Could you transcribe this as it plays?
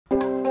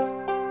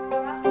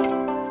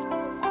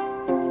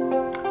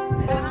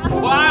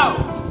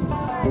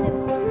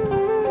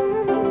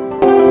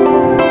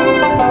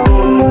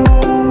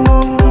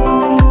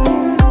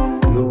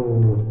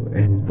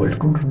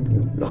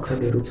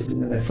साथीहरू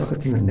सबैजनालाई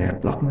स्वागत छ भन्ने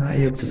ब्लगमा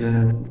आएको छ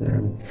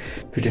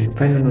फिट एन्ड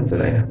फाइन हुनुहुन्छ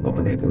होला होइन म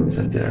पनि एकदमै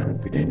सन्चै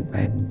फिट एन्ड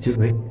फाइन छु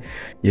है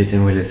यो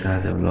चाहिँ मैले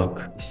साँझ ब्लग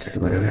स्टार्ट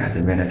गरेको आज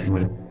बिहान चाहिँ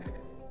मैले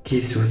के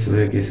सोच्छु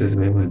मैले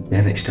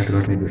बिहान स्टार्ट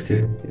गर्ने बिर्सेँ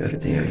त्यही भएर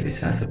चाहिँ अहिले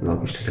साँझ ब्लग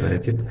स्टार्ट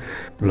गरेको छु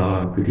ब्लग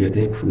भिडियो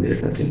चाहिँ फुल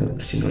हेर्न चाहिँ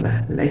नबिर्सिनु होला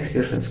लाइक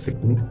सेयर सब्सक्राइब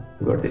पनि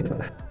गरिदिनु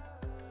होला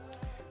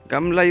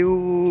घाम लायो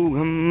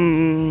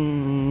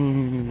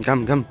घाम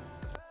घाम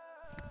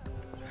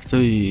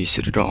जय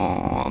Shri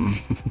Ram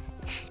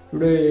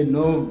today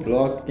no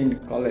blog in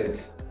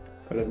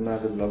कलेजमा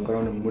आज ब्लग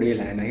गराउन मुडै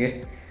लागेन कि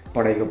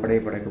पढाइको पढाइ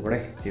त्यही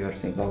भएर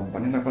चाहिँ ब्लग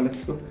बनेन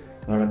कलेजको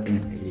एउटा चाहिँ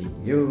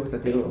यो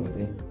साथीहरू अब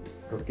चाहिँ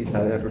रोटी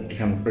खाएर रोटी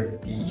खानु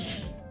रोटी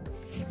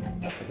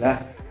ल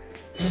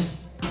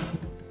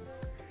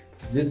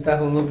जुत्ता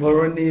खुवाउनु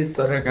पर्यो नि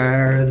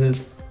सरकार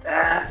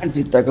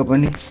जुत्ताको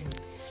पनि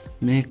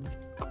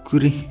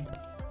मेकुरी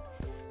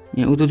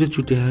यहाँ उता चाहिँ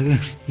छुट्यायो क्या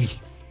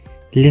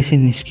लेसे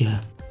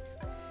निस्क्यो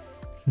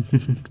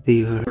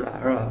त्यही भएर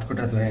हात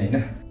खुट्टा धोएँ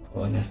होइन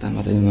हो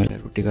नास्तामा चाहिँ मैले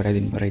रोटी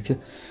गराइदिनु रहेछ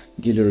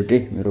गिलो रोटी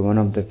मेरो वान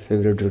अफ द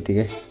फेभरेट रोटी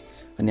क्या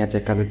अनि यहाँ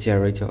चाहिँ कालो चिया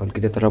रहेछ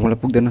अलिकति तर मलाई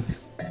पुग्दैन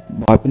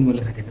भए पनि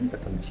मैले खाँदिनँ नि त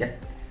कालो चिया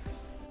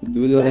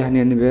दुधवाला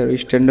खाने अनि मेरो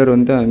स्ट्यान्डर्ड हो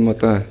नि त म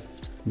त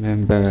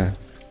म्याम बाबा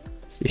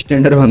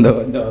स्ट्यान्डर्ड भन्दा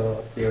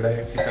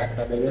एउटा सिसा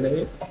खुट्टा ल्याएर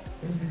है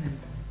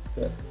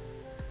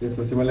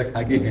त्यसपछि मैले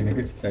खाएकै खाएन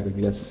कि सिसाको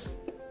ग्लास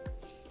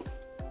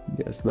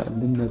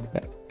बाँधिदिनु न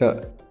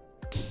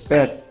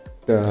प्याट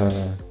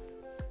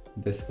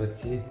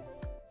त्यसपछि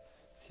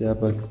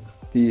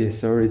चियापत्ती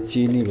सरी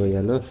चिनी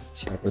भइहाल्यो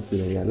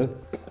चियापत्ती भइहाल्यो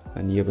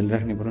अनि यो पनि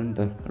राख्ने पऱ्यो नि त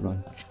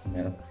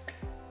मेरो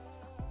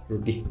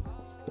रोटी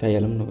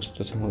खाइहालौँ न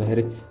कस्तो छ मलाई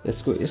हेरेँ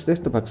यसको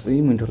यस्तो भएको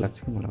चाहिँ मिठो लाग्छ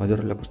कि मलाई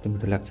हजुरहरूलाई कस्तो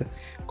मिठो लाग्छ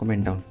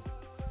कमेन्ट डाउन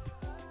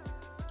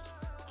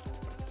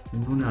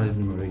नुन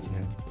हालिदिनु रहेछ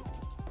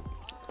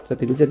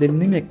साथीहरू चाहिँ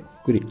दिनु नि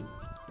कुरी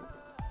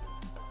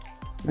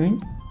है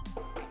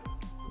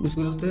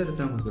उसको जस्तै र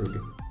चामलको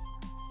रोटी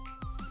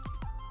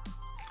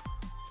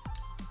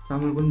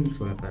चामल पनि मिक्स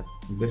होला त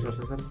बेस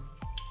गर्छ सर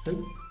है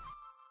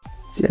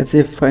चिया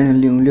चाहिँ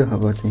फाइनल्ली उम्ल्यो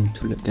अब चाहिँ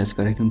ठुलो ग्यास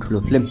गराइदिउँ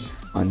ठुलो फ्लेम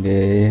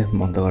अनि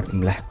बन्द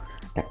गरिदिउँ ला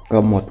ट्याक्क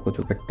मतको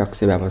चुका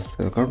टक्से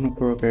व्यवस्था गर्नु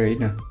पऱ्यो क्या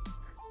होइन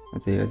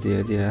अझै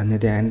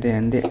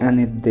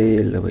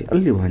आनिदिए ल भाइ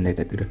अलि भन्दा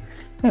यतातिर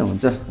ए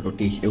हुन्छ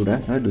रोटी एउटा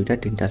छ दुईवटा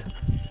तिनवटा छ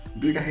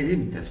दुईवटा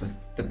खाइदिउँ त्यसपछि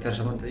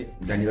त्यतासम्म चाहिँ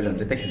जाने बेला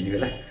हुन्छ त्यहाँ खेल्ने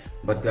बेला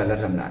बत्ती हालेर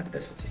जान्ला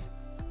त्यसपछि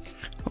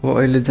अब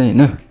अहिले चाहिँ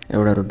होइन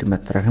एउटा रोटी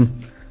मात्र राखौँ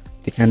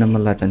त्यो खान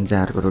मन लाग्छ भने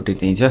चाहिँ अर्को रोटी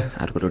त्यहीँ छ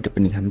अर्को रोटी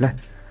पनि खाउँला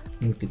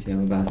रोटी चाहिँ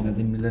अब भाँच्न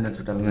चाहिँ मिल्दैन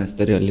चुटाल्न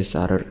यस्तरी अलि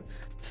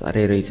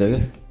साह्रै रहेछ क्या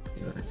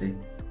त्यही भएर चाहिँ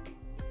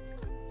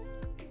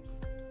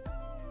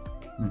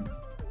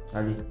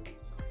अलि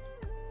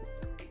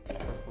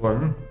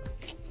गर्नु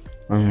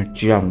अनि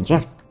चिया हुन्छ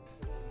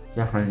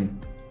चिया खाने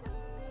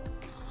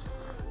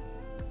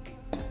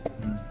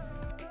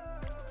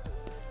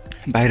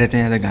बाहिर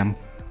चाहिँ यहाँ घाम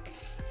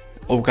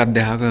औकात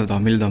देखाएको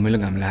धमिलो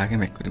घाम लाग्यो क्या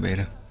म्याकुरी बाहिर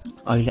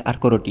अहिले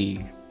अर्को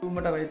रोटी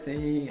मोटा भाइ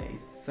चाहिँ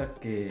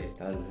आइसके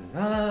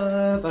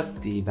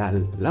कति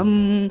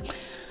बालम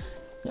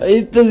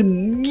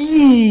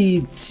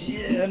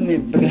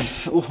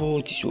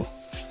ओहो चिसो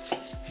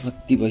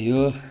बत्ती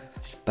भयो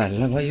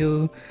पाल्ला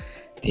भयो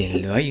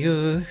तेल भयो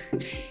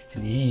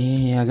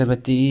अनि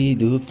अगरबत्ती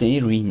धुप चाहिँ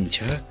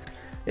रुइन्छ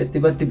यति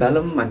बत्ती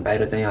बालम अनि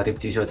बाहिर चाहिँ अलिक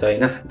चिसो छ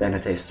होइन बिहान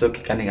चाहिँ यसो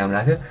किकाने घाम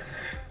लाग्थ्यो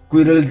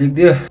कुहिरोले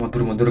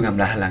झिक्दियो मधुर घाम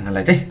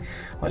लाग्नलाई चाहिँ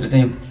अहिले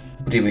चाहिँ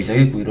पुरी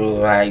भइसक्यो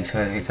कुहिरो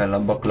आइसकेको छ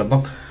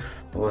लगभग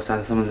अब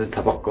साँझसम्म चाहिँ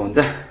थपक्क हुन्छ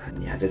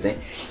अनि आज चाहिँ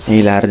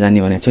यहीँ लाएर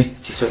जाने भनेको छु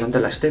चिसो छ नि त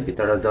लास्टै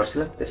भित्रबाट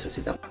जर्सीलाई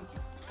त्यसपछि त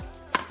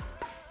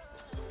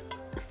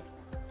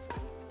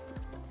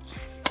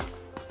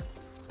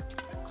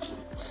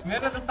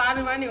मेरो त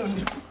ताली मानी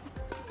हुन्छ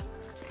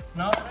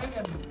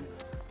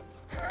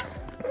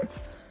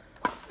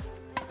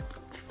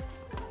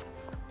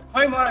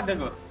खै मलाई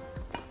दिएको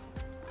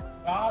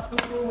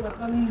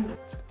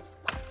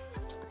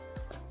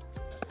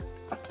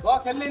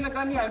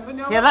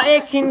खेला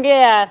एकछिन के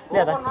यार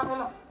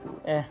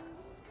ए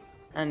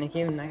अनि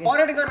के हुन्न के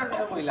परेड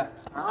गरेर पहिला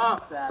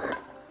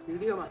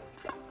भिडियोमा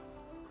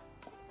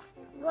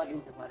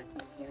गरिन्छ परे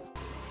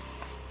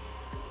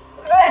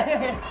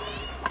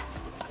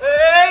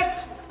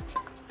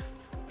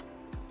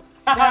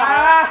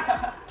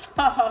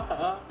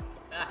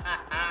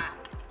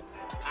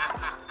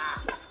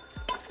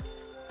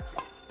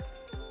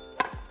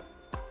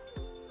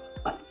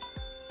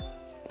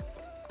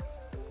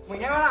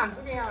यहाँबाट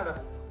हान्छु कि यहाँबाट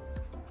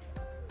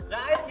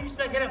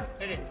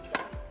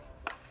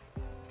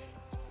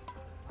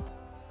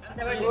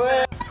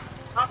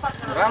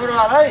राम्रो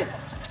होला है म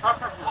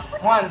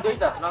हान्छु है त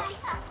ल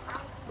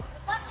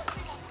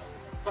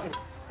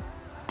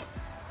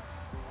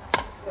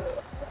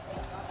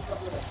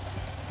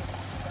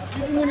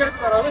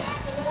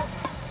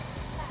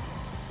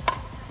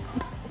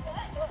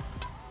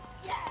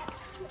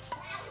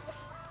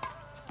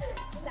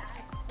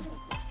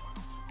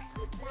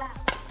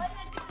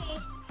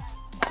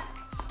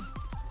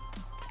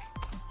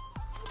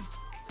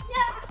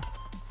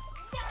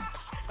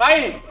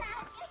भाइ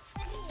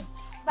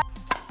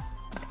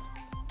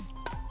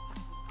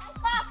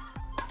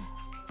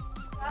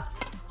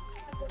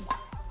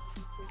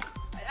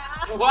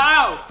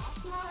वाओ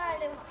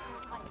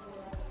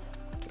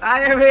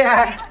अरे बे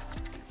यार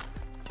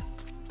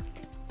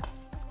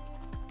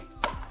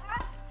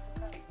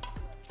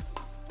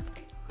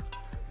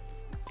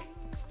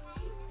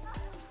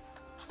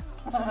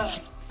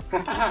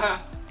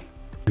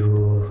यो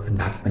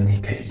नाक पनि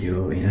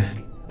खाइयो होइन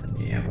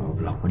अनि अब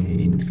ब्लग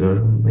पनि इन्ड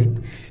गरौँ है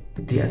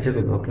यति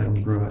आजको ब्लगलाई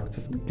राम्रो लाग्छ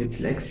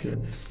प्लिज लाइक सेयर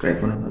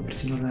सब्सक्राइब गर्न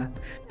नबिर्सनु होला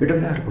भेटौँ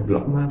न अर्को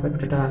ब्लगमा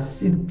बाटा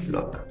सिन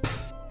ब्लग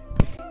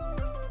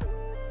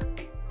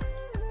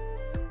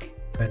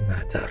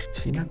चार्ज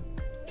छैन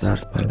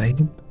चार्ज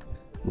लगाइदिउँ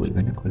भोलि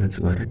पनि कलेज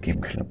गएर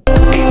गेम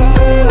खेलौँ